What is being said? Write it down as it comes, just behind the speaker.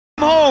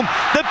home.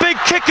 The big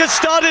kicker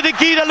started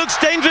Agida, looks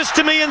dangerous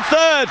to me in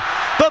third,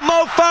 but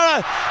Mo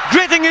Farah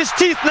gritting his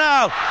teeth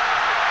now.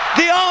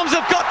 The arms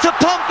have got to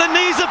pump, the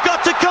knees have got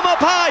to come up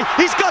high.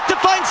 He's got to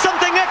find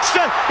something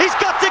extra. He's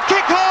got to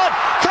kick hard.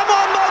 Come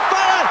on, Mo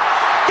Farah.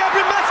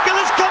 Gabriel Maskell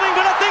is coming,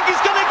 but I think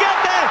he's going to get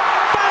there.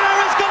 Farah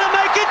is going to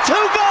make it. 2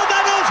 gold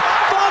medals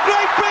for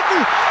Great Britain.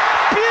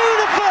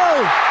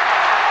 Beautiful.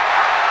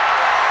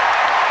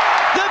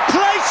 The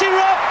place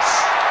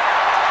erupts.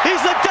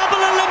 He's the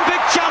double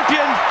Olympic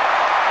champion.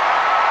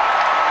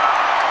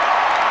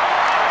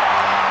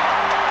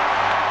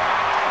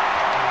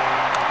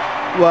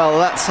 Well,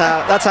 that's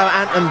how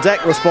Ant and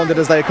Dec responded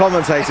as they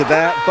commentated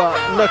there, but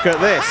look at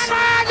this.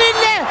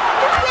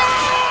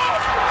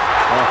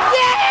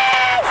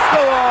 Yes!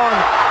 Go on!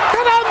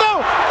 Come on,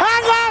 Mo!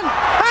 Hang on!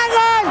 Hang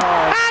on!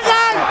 Hang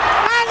on!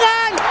 Hang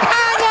on!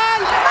 Hang on!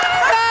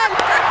 Hang on!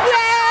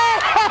 Yeah!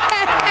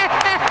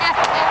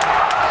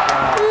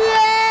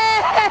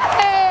 Yeah!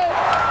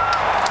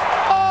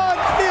 Oh,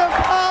 dear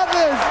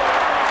fathers!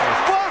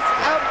 What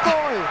a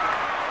boy!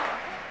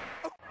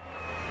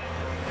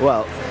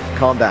 Well,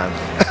 calm down.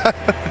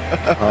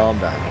 Calm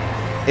down.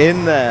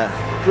 In their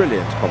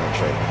brilliant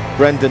commentary,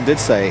 Brendan did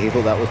say he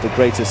thought that was the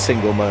greatest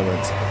single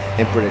moment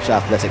in British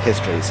athletic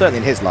history, certainly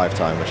in his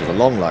lifetime, which is a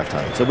long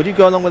lifetime. So would you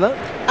go along with that?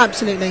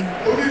 Absolutely.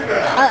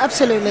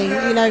 Absolutely.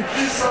 You know,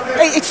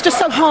 it's just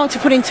so hard to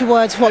put into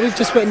words what we've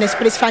just witnessed,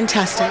 but it's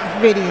fantastic.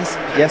 It really is.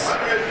 Yes?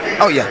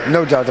 Oh yeah,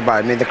 no doubt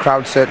about it. I mean, the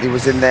crowd certainly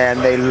was in there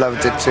and they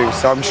loved it too.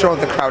 So I'm sure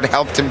the crowd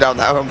helped him down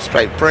that home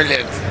straight.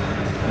 Brilliant.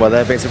 Well, there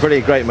have been some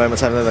pretty great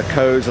moments, having the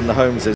codes and the homeses.